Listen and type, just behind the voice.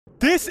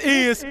This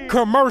is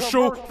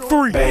commercial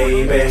free.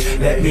 Baby,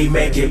 let me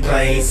make it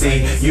plain.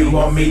 See, you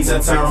want me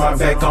to turn my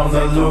back on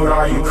the Lord?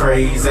 Are you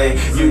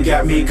crazy? You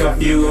got me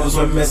confused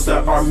with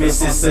Mr. or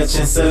Mrs. such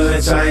and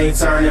such. I ain't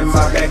turning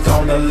my back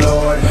on the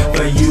Lord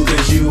for you,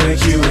 cause you ain't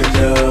cute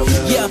enough.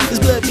 Yeah, it's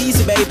blood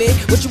easy, baby.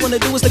 What you wanna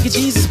do is look at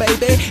Jesus,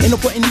 baby. Ain't no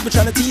point in even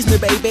trying to tease me,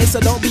 baby. So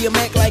don't be a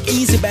Mac like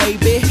easy,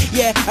 baby.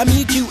 Yeah, I mean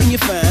you cute and you're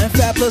fine.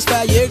 5 +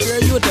 5, yeah,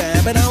 girl, you a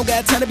dime. But I don't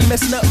got time to be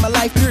messing up my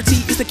life.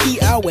 Purity is the key,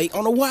 I'll wait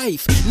on a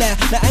wife. Now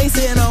I ain't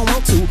saying I don't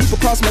want to,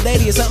 but cross my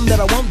daddy is something that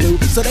I won't do.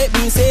 So that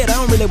being said, I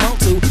don't really want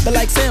to. But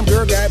like Sam,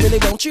 girl, God really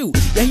want you.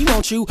 Yeah, he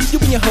want you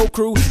and your whole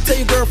crew. Tell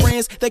your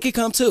girlfriends they can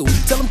come too.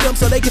 Tell them come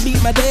so they can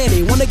meet my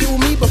daddy. Wanna get with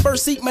me, but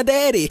first seek my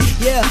daddy.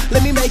 Yeah,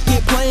 let me make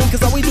it plain,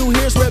 cause all we do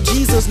here is rep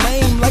Jesus'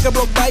 name. Like a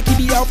broke bike,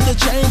 he be off the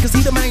chain, cause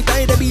he the main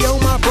thing that be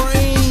on my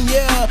brain.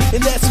 Yeah,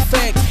 and that's a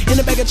fact. In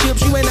the bag of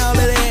chips, you ain't all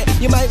of that.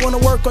 You might wanna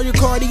work on your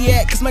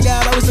cardiac, cause my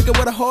God always look at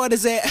where the heart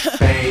is at.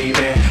 Baby,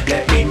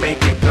 let me make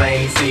it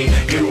plain. See,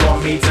 you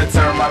want me to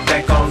turn my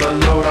back on the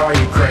Lord? Are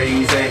you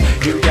crazy?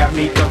 You got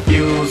me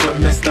confused with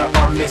Mr.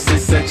 or Mrs.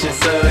 such and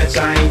such.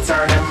 I ain't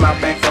turning my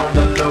back on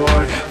the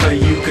Lord for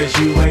you, cause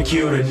you ain't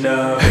cute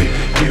enough.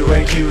 You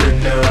ain't cute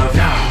enough.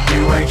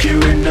 You ain't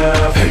cute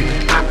enough.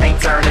 I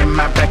ain't turning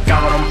my back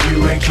on him.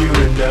 You ain't cute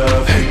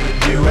enough.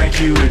 You ain't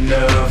cute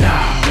enough.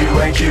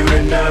 You ain't cute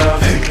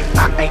enough.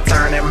 I ain't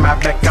turning my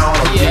back on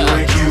him. You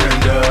ain't cute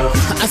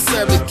enough. I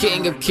serve the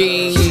King of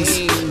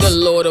Kings, the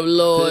Lord of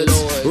Lords,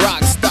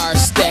 rock star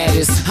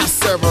status. I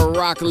serve a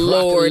rock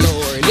Lord.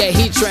 Yeah,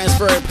 he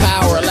transferred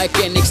power like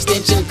an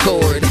extension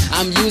cord.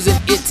 I'm using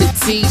it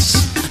to teach.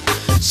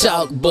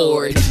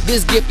 Chalkboard.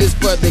 This gift is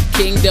for the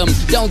kingdom,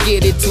 don't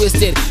get it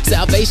twisted.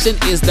 Salvation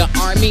is the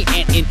army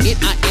and in it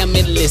I am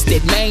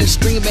enlisted.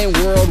 Mainstream and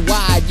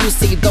worldwide, you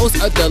see those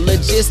are the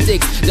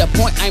logistics. The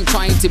point I'm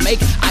trying to make,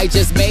 I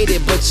just made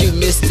it but you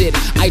missed it.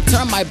 I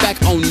turn my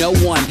back on no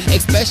one,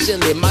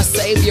 especially my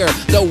savior.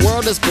 The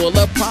world is full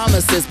of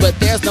promises but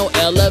there's no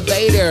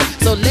elevator.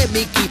 So let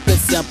me keep it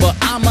simple,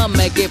 I'ma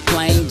make it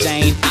plain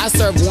Jane. I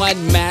serve one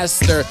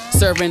master,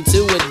 serving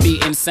two would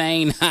be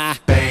insane.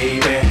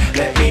 Baby,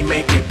 let me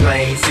make it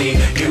plain. See,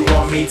 you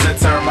want me to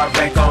turn my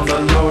back on the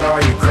Lord?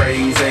 Are you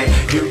crazy?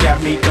 You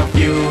got me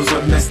confused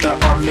with Mr.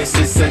 or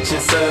Mrs. such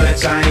and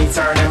such. I ain't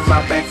turning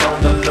my back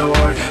on the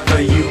Lord for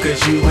you,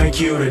 cause you ain't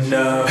cute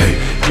enough.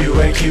 You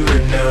ain't cute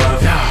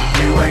enough.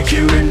 You ain't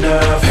cute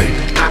enough.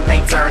 I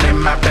ain't turning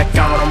my back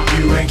on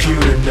him. You ain't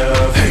cute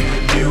enough.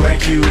 You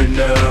ain't cute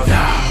enough.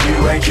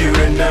 You ain't cute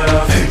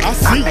enough.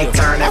 I ain't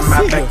turning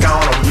my back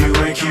on him.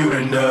 You ain't cute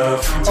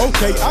enough.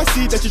 Okay, I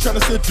see that you're trying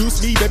to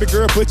seduce me, baby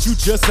girl, but you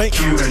just ain't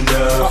Cute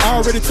enough. I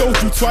already told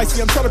you twice,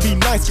 yeah, I'm trying to be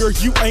nice, girl,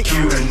 you ain't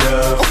Cute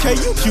enough. Okay,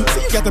 you cute, so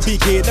you got the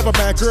big head, never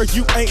mind, girl,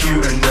 you ain't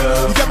Cute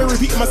enough. You got me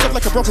repeating myself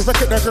like a broken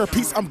record, now girl,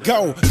 peace, I'm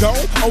gone.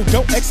 Oh,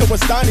 don't X or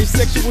astonish,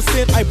 sexual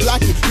sin, I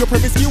block it. Your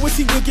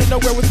promiscuity will get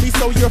nowhere with me,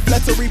 so your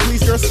flattery,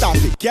 please, girl, stop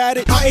it. Got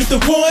it? I ain't the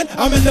one,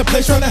 I'm in the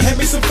place trying to have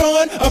me some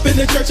fun. Up in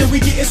the church and we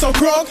getting so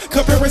drunk,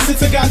 comparison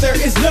to God there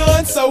is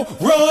none, so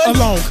run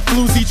along.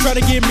 Floozy trying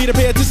to get me to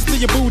pay attention to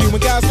your booty. When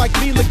guys like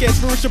me look at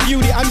spiritual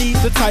beauty, I need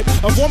the type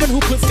of woman who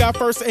puts God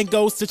first and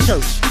goes to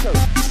church.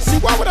 See,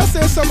 why would I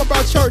say something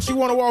about church you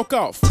wanna walk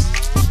off?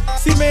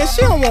 See, man,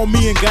 she don't want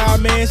me and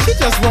God, man, she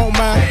just want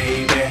my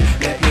Baby,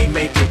 let me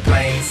make it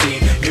plain. See,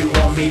 you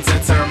want me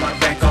to turn my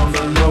back on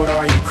the Lord?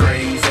 Are you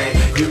crazy?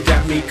 You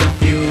got me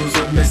confused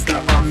with Mr.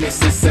 or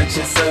Mrs. such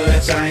and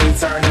such. I ain't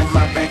turning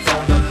my back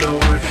on the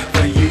Lord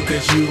for you,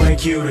 cause you ain't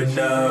cute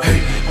enough.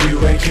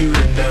 You ain't cute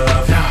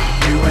enough.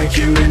 You ain't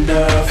cute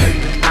enough.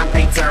 I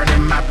ain't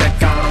turning my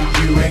back on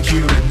him. You ain't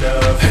cute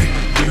enough.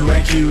 You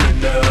ain't cute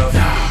enough.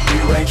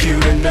 You ain't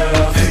cute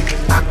enough.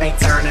 I ain't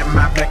turning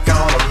my back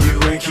on him.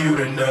 You ain't cute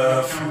enough.